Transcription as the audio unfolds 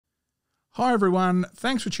Hi everyone,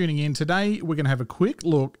 thanks for tuning in. Today we're going to have a quick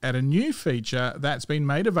look at a new feature that's been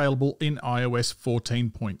made available in iOS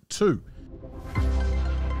 14.2.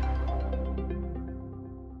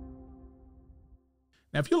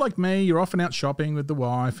 Now if you're like me, you're often out shopping with the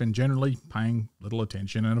wife and generally paying little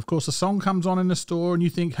attention, and of course a song comes on in the store and you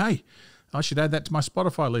think, hey, I should add that to my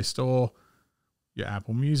Spotify list or your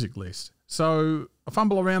Apple Music list. So I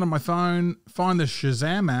fumble around on my phone, find the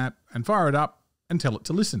Shazam app and fire it up and tell it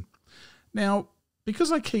to listen. Now, because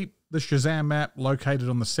I keep the Shazam app located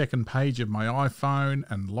on the second page of my iPhone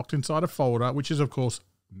and locked inside a folder, which is of course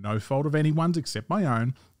no fault of anyone's except my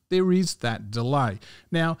own, there is that delay.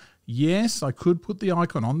 Now, yes, I could put the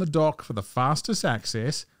icon on the dock for the fastest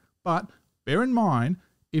access, but bear in mind,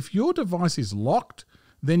 if your device is locked,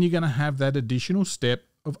 then you're going to have that additional step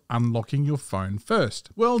of unlocking your phone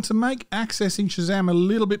first. Well, to make accessing Shazam a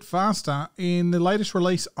little bit faster, in the latest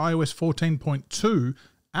release, iOS 14.2,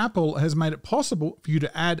 Apple has made it possible for you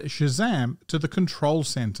to add Shazam to the control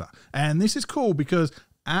center. And this is cool because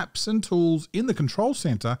apps and tools in the control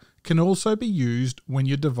center can also be used when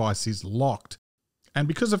your device is locked. And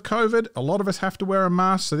because of COVID, a lot of us have to wear a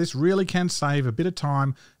mask, so this really can save a bit of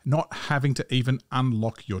time not having to even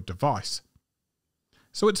unlock your device.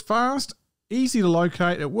 So it's fast, easy to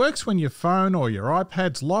locate, it works when your phone or your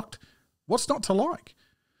iPad's locked. What's not to like?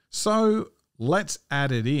 So let's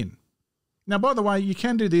add it in. Now, by the way, you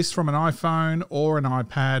can do this from an iPhone or an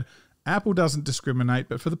iPad. Apple doesn't discriminate,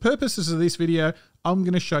 but for the purposes of this video, I'm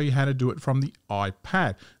going to show you how to do it from the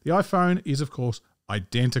iPad. The iPhone is, of course,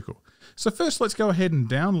 identical. So first, let's go ahead and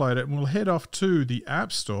download it, and we'll head off to the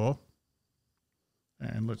App Store.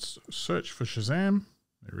 And let's search for Shazam.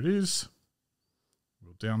 There it is.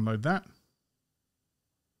 We'll download that.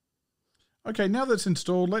 Okay, now that it's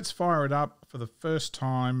installed, let's fire it up for the first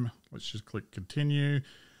time. Let's just click Continue.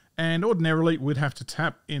 And ordinarily, we'd have to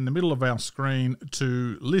tap in the middle of our screen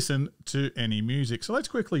to listen to any music. So let's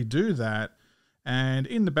quickly do that. And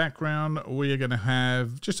in the background, we are going to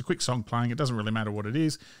have just a quick song playing. It doesn't really matter what it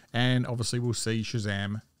is. And obviously, we'll see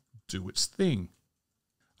Shazam do its thing.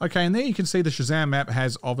 Okay, and there you can see the Shazam app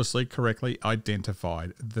has obviously correctly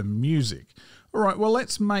identified the music. All right, well,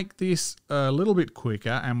 let's make this a little bit quicker,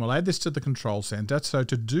 and we'll add this to the control center. So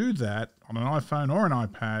to do that on an iPhone or an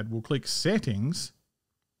iPad, we'll click Settings.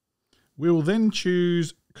 We will then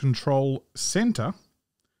choose Control Center,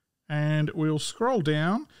 and we'll scroll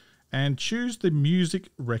down and choose the music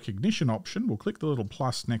recognition option. We'll click the little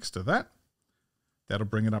plus next to that. That'll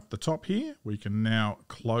bring it up the top here. We can now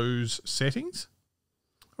close settings.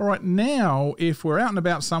 All right, now if we're out and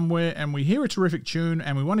about somewhere and we hear a terrific tune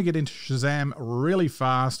and we want to get into Shazam really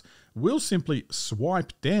fast, we'll simply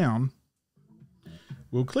swipe down.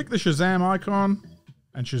 We'll click the Shazam icon,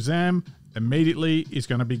 and Shazam immediately is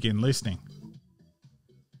going to begin listening.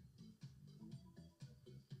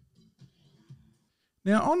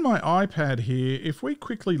 Now on my iPad here, if we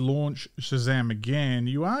quickly launch Shazam again,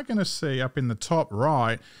 you are going to see up in the top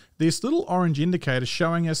right this little orange indicator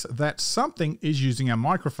showing us that something is using our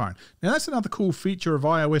microphone. Now that's another cool feature of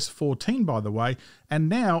iOS 14, by the way, and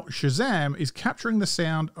now Shazam is capturing the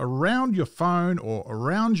sound around your phone or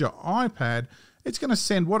around your iPad. It's going to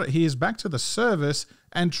send what it hears back to the service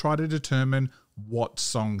and try to determine what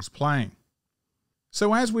song's playing.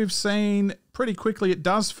 So as we've seen, pretty quickly it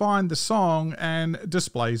does find the song and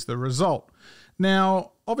displays the result.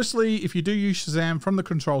 Now, obviously, if you do use Shazam from the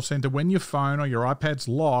control center when your phone or your iPad's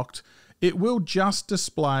locked, it will just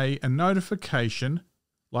display a notification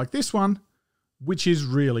like this one, which is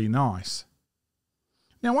really nice.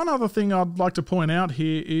 Now, one other thing I'd like to point out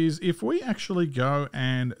here is if we actually go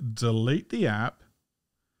and delete the app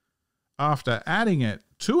after adding it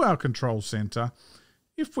to our control center,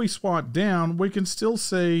 if we swipe down, we can still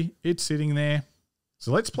see it sitting there.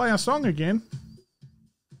 So let's play our song again.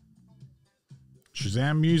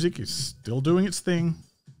 Shazam music is still doing its thing.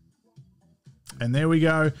 And there we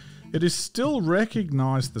go. It has still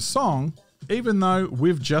recognized the song, even though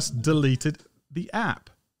we've just deleted the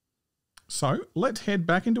app. So let's head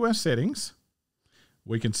back into our settings.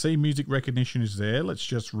 We can see music recognition is there. Let's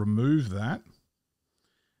just remove that.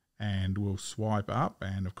 And we'll swipe up.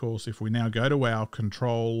 And of course, if we now go to our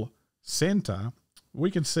control center,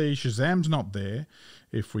 we can see Shazam's not there.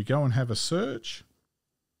 If we go and have a search,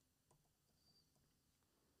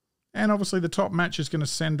 and obviously the top match is going to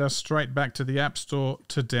send us straight back to the App Store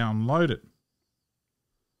to download it.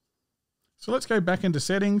 So let's go back into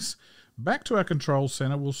settings, back to our control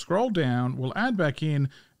center. We'll scroll down, we'll add back in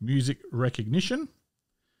music recognition.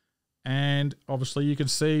 And obviously you can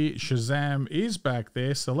see Shazam is back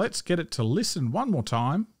there. So let's get it to listen one more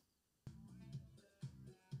time.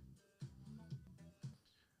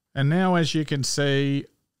 And now, as you can see,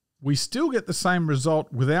 we still get the same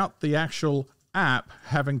result without the actual app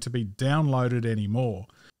having to be downloaded anymore.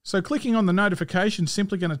 So clicking on the notification is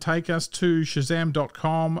simply going to take us to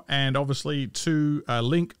Shazam.com and obviously to a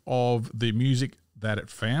link of the music that it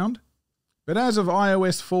found. But as of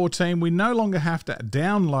iOS14, we no longer have to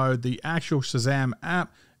download the actual Shazam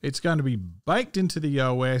app. It's going to be baked into the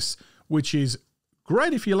OS, which is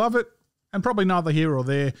great if you love it, and probably neither here or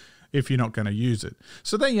there if you're not going to use it.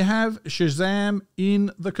 So there you have Shazam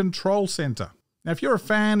in the control center. Now, if you're a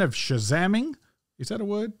fan of Shazamming, is that a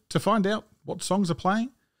word? To find out what songs are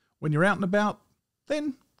playing when you're out and about,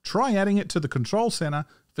 then try adding it to the control center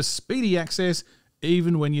for speedy access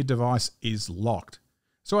even when your device is locked.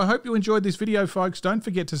 So I hope you enjoyed this video, folks. Don't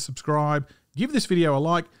forget to subscribe, give this video a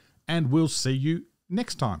like, and we'll see you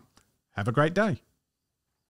next time. Have a great day.